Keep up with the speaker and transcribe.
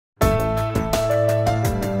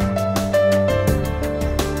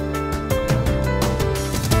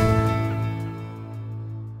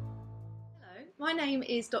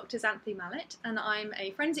name is Dr. Xanthe Mallett and I'm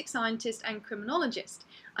a forensic scientist and criminologist.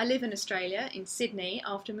 I live in Australia, in Sydney,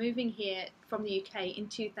 after moving here from the UK in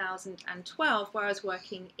 2012 where I was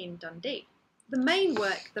working in Dundee. The main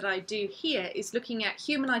work that I do here is looking at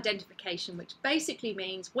human identification, which basically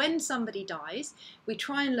means when somebody dies, we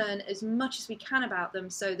try and learn as much as we can about them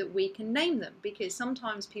so that we can name them, because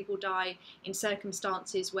sometimes people die in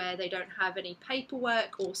circumstances where they don't have any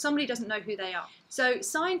paperwork or somebody doesn't know who they are. So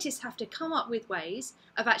scientists have to come up with ways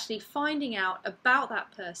of actually finding out about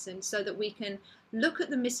that person so that we can look at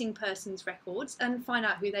the missing person's records and find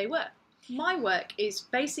out who they were. My work is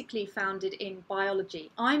basically founded in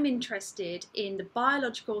biology. I'm interested in the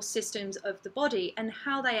biological systems of the body and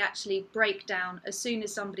how they actually break down as soon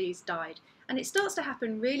as somebody's died. And it starts to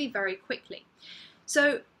happen really very quickly.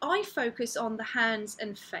 So I focus on the hands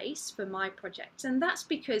and face for my projects, and that's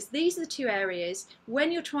because these are the two areas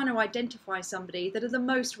when you're trying to identify somebody that are the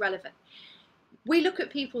most relevant. We look at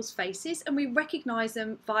people's faces and we recognise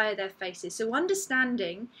them via their faces. So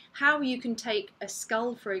understanding how you can take a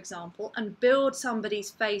skull, for example, and build somebody's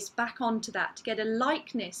face back onto that to get a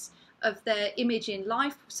likeness of their image in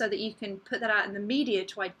life so that you can put that out in the media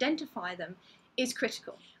to identify them is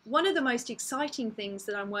critical. One of the most exciting things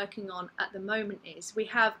that I'm working on at the moment is we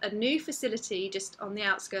have a new facility just on the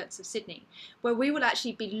outskirts of Sydney where we will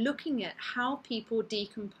actually be looking at how people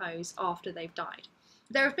decompose after they've died.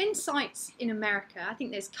 There have been sites in America, I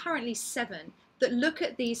think there's currently 7, that look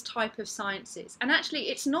at these type of sciences. And actually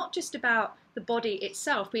it's not just about the body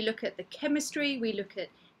itself. We look at the chemistry, we look at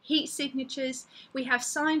heat signatures. We have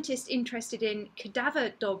scientists interested in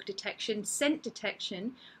cadaver dog detection, scent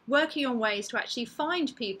detection, working on ways to actually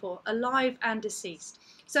find people alive and deceased.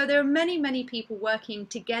 So there are many, many people working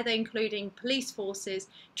together, including police forces,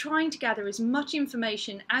 trying to gather as much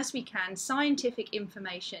information as we can, scientific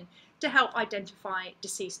information, to help identify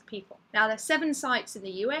deceased people. Now there's 7 sites in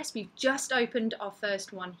the US. We've just opened our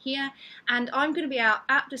first one here, and I'm going to be out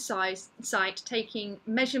at the site taking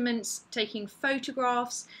measurements, taking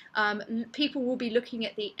photographs. People will be looking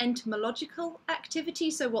at the entomological activity,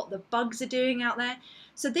 so what the bugs are doing out there.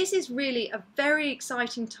 So this is really a very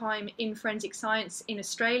exciting time in forensic science in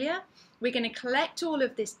Australia. We're going to collect all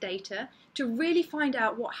of this data to really find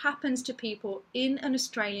out what happens to people in an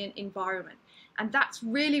Australian environment. And that's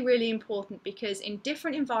really, really important because in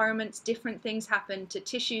different environments, different things happen to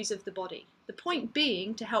tissues of the body. The point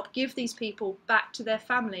being to help give these people back to their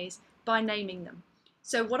families by naming them.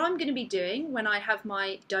 So what I'm going to be doing when I have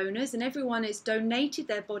my donors and everyone has donated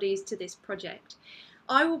their bodies to this project,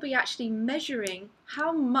 I will be actually measuring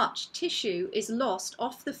how much tissue is lost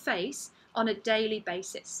off the face on a daily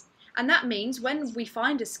basis. And that means when we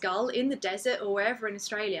find a skull in the desert or wherever in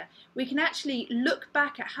Australia, we can actually look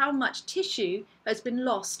back at how much tissue has been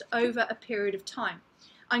lost over a period of time.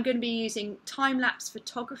 I'm going to be using time-lapse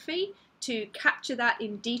photography to capture that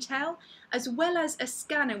in detail, as well as a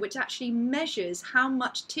scanner which actually measures how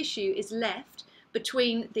much tissue is left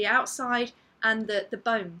between the outside and the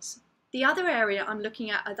bones. The other area I'm looking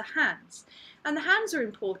at are the hands. And the hands are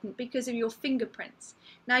important because of your fingerprints.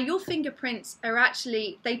 Now your fingerprints are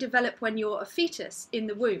actually, they develop when you're a fetus in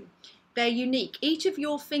the womb. They're unique. Each of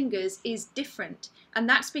your fingers is different, and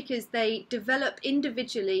that's because they develop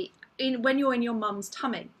individually when you're in your mum's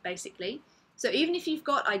tummy, basically. So even if you've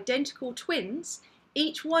got identical twins,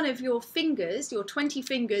 each one of your fingers, your 20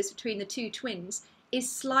 fingers between the 2 twins,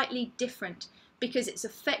 is slightly different because it's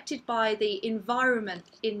affected by the environment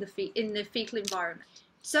in the fetal environment.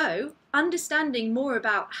 So understanding more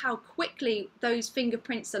about how quickly those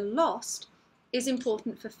fingerprints are lost is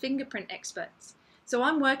important for fingerprint experts. So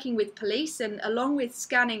I'm working with police, and along with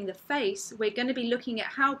scanning the face, we're going to be looking at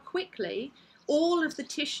how quickly all of the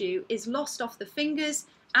tissue is lost off the fingers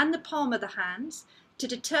and the palm of the hands to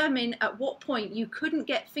determine at what point you couldn't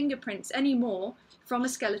get fingerprints anymore from a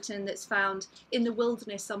skeleton that's found in the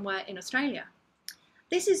wilderness somewhere in Australia.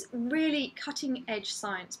 This is really cutting edge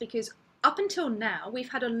science because up until now,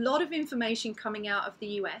 we've had a lot of information coming out of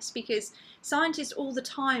the US because scientists all the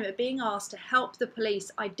time are being asked to help the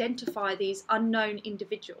police identify these unknown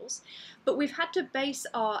individuals. But we've had to base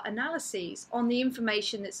our analyses on the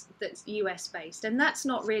information that's US based, and that's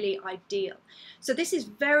not really ideal. So this is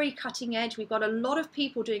very cutting edge. We've got a lot of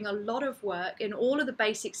people doing a lot of work in all of the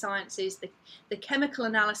basic sciences, the chemical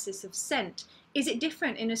analysis of scent. Is it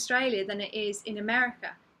different in Australia than it is in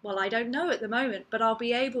America? Well, I don't know at the moment, but I'll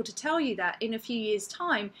be able to tell you that in a few years'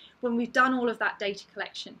 time when we've done all of that data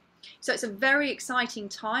collection. So it's a very exciting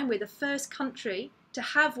time. We're the first country to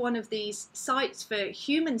have one of these sites for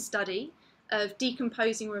human study of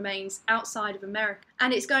decomposing remains outside of America.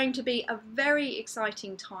 And it's going to be a very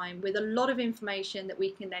exciting time with a lot of information that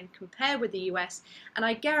we can then compare with the US. And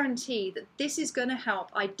I guarantee that this is going to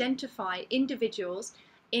help identify individuals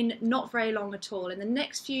in not very long at all. In the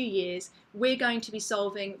next few years, we're going to be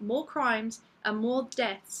solving more crimes and more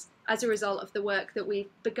deaths as a result of the work that we've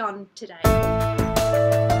begun today.